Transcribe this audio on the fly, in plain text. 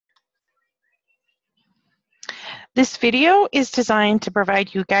This video is designed to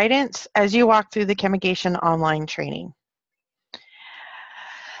provide you guidance as you walk through the Chemigation online training.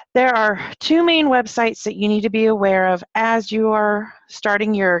 There are two main websites that you need to be aware of as you are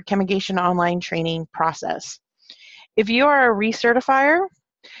starting your Chemigation online training process. If you are a recertifier,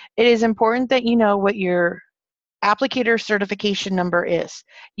 it is important that you know what your applicator certification number is.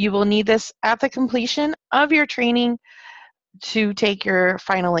 You will need this at the completion of your training to take your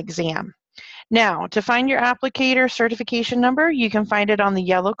final exam. Now, to find your applicator certification number, you can find it on the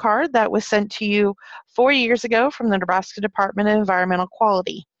yellow card that was sent to you 4 years ago from the Nebraska Department of Environmental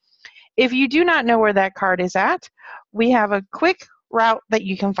Quality. If you do not know where that card is at, we have a quick route that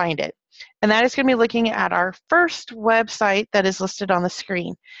you can find it. And that is going to be looking at our first website that is listed on the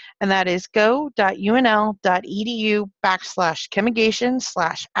screen. And that is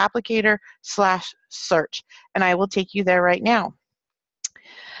go.unl.edu/chemigation/applicator/search. And I will take you there right now.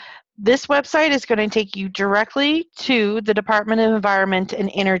 This website is going to take you directly to the Department of Environment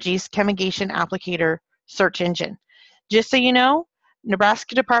and Energy's Chemigation Applicator search engine. Just so you know,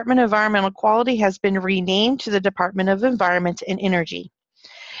 Nebraska Department of Environmental Quality has been renamed to the Department of Environment and Energy.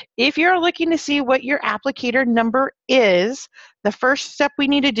 If you're looking to see what your applicator number is, the first step we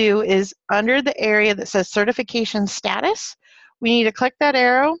need to do is under the area that says certification status, we need to click that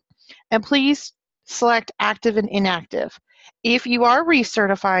arrow and please select active and inactive. If you are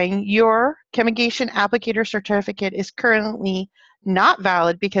recertifying, your Chemigation applicator certificate is currently not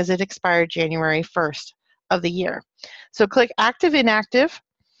valid because it expired January 1st of the year. So click active, inactive.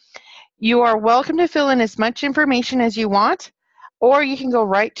 You are welcome to fill in as much information as you want, or you can go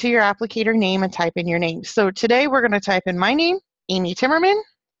right to your applicator name and type in your name. So today we're going to type in my name, Amy Timmerman,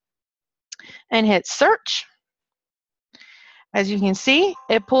 and hit search. As you can see,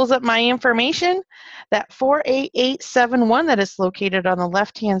 it pulls up my information. That 48871 that is located on the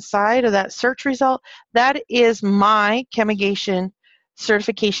left-hand side of that search result, that is my Chemigation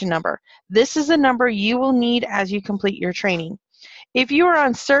certification number. This is the number you will need as you complete your training. If you are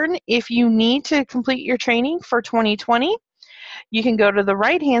uncertain if you need to complete your training for 2020, you can go to the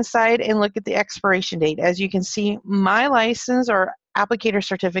right-hand side and look at the expiration date. As you can see, my license or applicator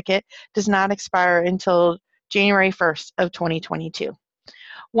certificate does not expire until January 1st of 2022.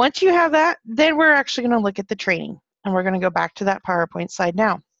 Once you have that, then we're actually going to look at the training. And we're going to go back to that PowerPoint slide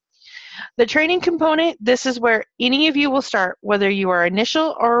now. The training component, this is where any of you will start, whether you are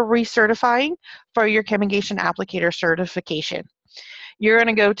initial or recertifying for your Chemigation applicator certification. You're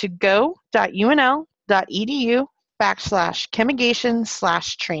going to go to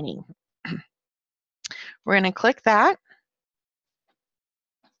go.unl.edu/chemigation/training. We're going to click that.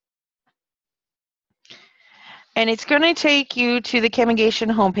 And it's going to take you to the Chemigation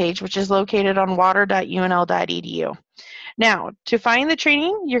homepage, which is located on water.unl.edu. Now, to find the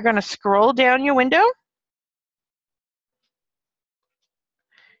training, you're going to scroll down your window.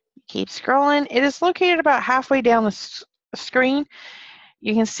 Keep scrolling. It is located about halfway down the screen.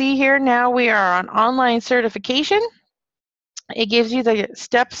 You can see here now we are on online certification. It gives you the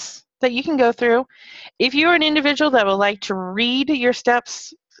steps that you can go through. If you're an individual that would like to read your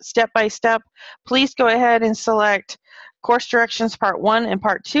steps step by step, please go ahead and select course directions part 1 and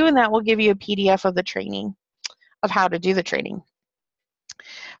part 2, and that will give you a PDF of the training, of how to do the training.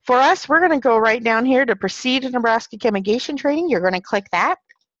 For us, we're going to go right down here to proceed to Nebraska Chemigation training. You're going to click that,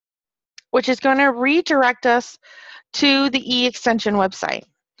 which is going to redirect us to the e-extension website.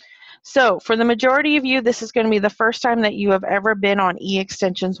 So for the majority of you, this is going to be the first time that you have ever been on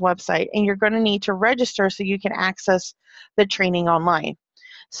e-extension's website, and you're going to need to register so you can access the training online.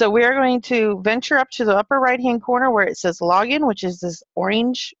 So we are going to venture up to the upper right-hand corner where it says login, which is this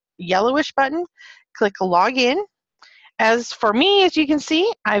orange yellowish button. Click login. As for me, as you can see,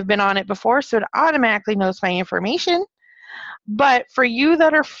 I've been on it before, so it automatically knows my information. But for you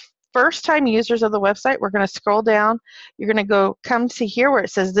that are first-time users of the website, we're going to scroll down. You're going to come to here where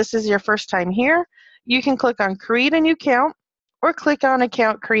it says this is your first time here. You can click on create a new account or click on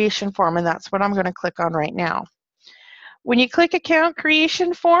account creation form, and that's what I'm going to click on right now. When you click account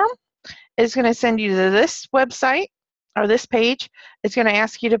creation form, it's going to send you to this website or this page. It's going to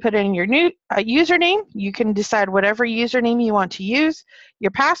ask you to put in your new username. You can decide whatever username you want to use,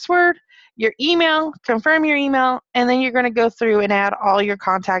 your password, your email, confirm your email, and then you're going to go through and add all your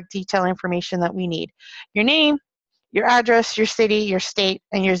contact detail information that we need. Your name, your address, your city, your state,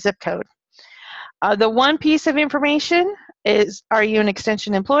 and your zip code. The one piece of information is, are you an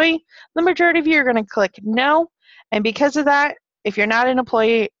extension employee? The majority of you are going to click no. And because of that, if you're not an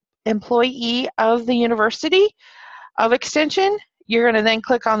employee of the University of Extension, you're going to then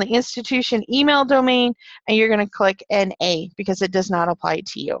click on the institution email domain, and you're going to click NA because it does not apply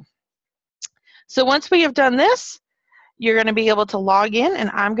to you. So once we have done this, you're going to be able to log in, and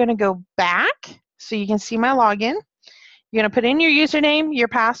I'm going to go back so you can see my login. You're going to put in your username, your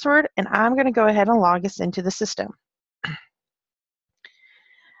password, and I'm going to go ahead and log us into the system.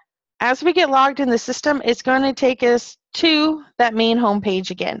 As we get logged in the system, it's going to take us to that main home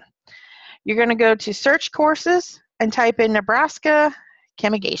page again. You're going to go to search courses and type in Nebraska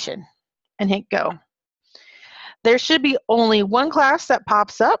Chemigation and hit go. There should be only one class that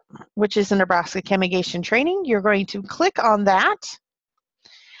pops up, which is the Nebraska Chemigation training. You're going to click on that,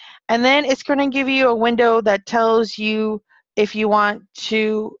 and then it's going to give you a window that tells you if you want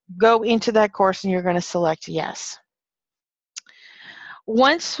to go into that course, and you're going to select yes.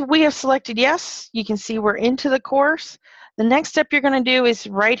 Once we have selected yes, you can see we're into the course. The next step you're going to do is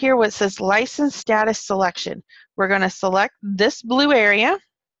right here where it says license status selection. We're going to select this blue area,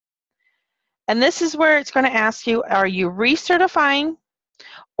 and this is where it's going to ask you, are you recertifying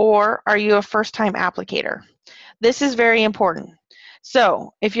or are you a first-time applicator? This is very important.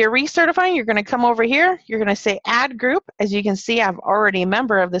 So if you're recertifying, you're going to come over here. You're going to say add group. As you can see, I'm already a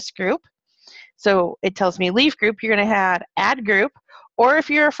member of this group. So it tells me leave group. You're going to add group. Or if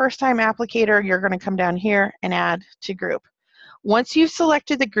you're a first-time applicator, you're going to come down here and add to group. Once you've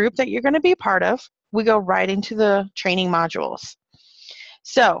selected the group that you're going to be part of, we go right into the training modules.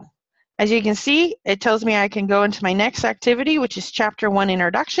 So as you can see, it tells me I can go into my next activity, which is Chapter 1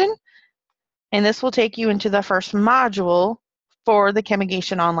 Introduction, and this will take you into the first module for the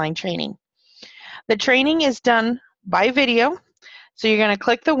Chemigation online training. The training is done by video, so you're going to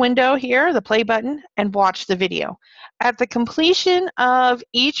click the window here, the play button, and watch the video. At the completion of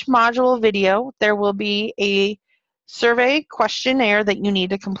each module video, there will be a survey questionnaire that you need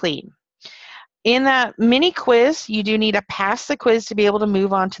to complete. In that mini quiz, you do need to pass the quiz to be able to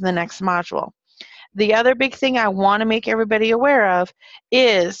move on to the next module. The other big thing I want to make everybody aware of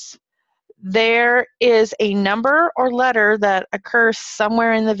is there is a number or letter that occurs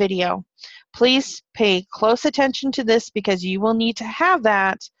somewhere in the video. Please pay close attention to this because you will need to have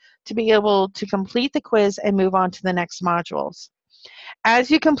that to be able to complete the quiz and move on to the next modules.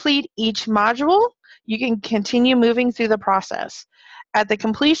 As you complete each module, you can continue moving through the process. At the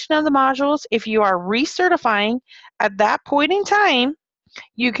completion of the modules, if you are recertifying, at that point in time,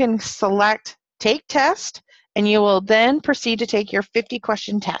 you can select Take Test, and you will then proceed to take your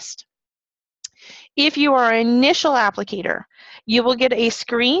 50-question test. If you are an initial applicator, you will get a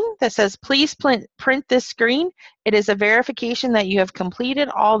screen that says, please print this screen. It is a verification that you have completed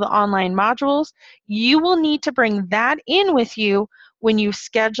all the online modules. You will need to bring that in with you when you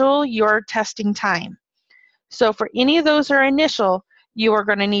schedule your testing time. So for any of those that are initial, you are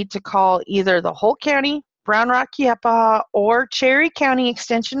going to need to call either the Holt County, Brown Rock, Yepahah, or Cherry County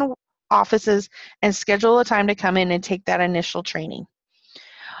Extension offices and schedule a time to come in and take that initial training.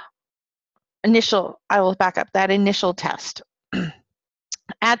 I will back up, that initial test.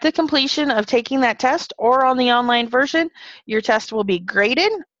 At the completion of taking that test or on the online version, your test will be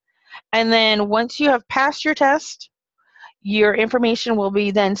graded. And then once you have passed your test, your information will be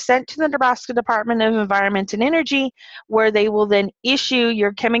then sent to the Nebraska Department of Environment and Energy, where they will then issue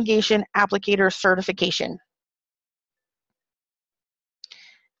your Chemigation applicator certification.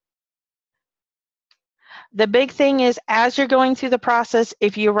 The big thing is, as you're going through the process,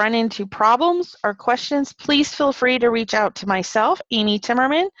 if you run into problems or questions, please feel free to reach out to myself, Amy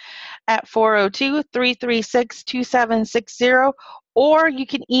Timmerman, at 402-336-2760, or you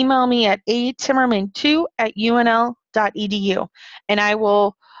can email me at atimmerman2@unl.edu, and I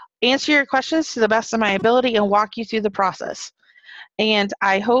will answer your questions to the best of my ability and walk you through the process. And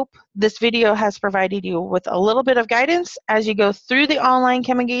I hope this video has provided you with a little bit of guidance as you go through the online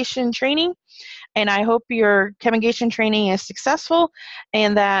Chemigation training, and I hope your Chemigation training is successful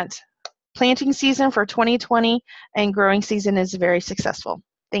and that planting season for 2020 and growing season is very successful.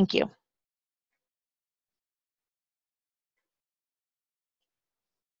 Thank you.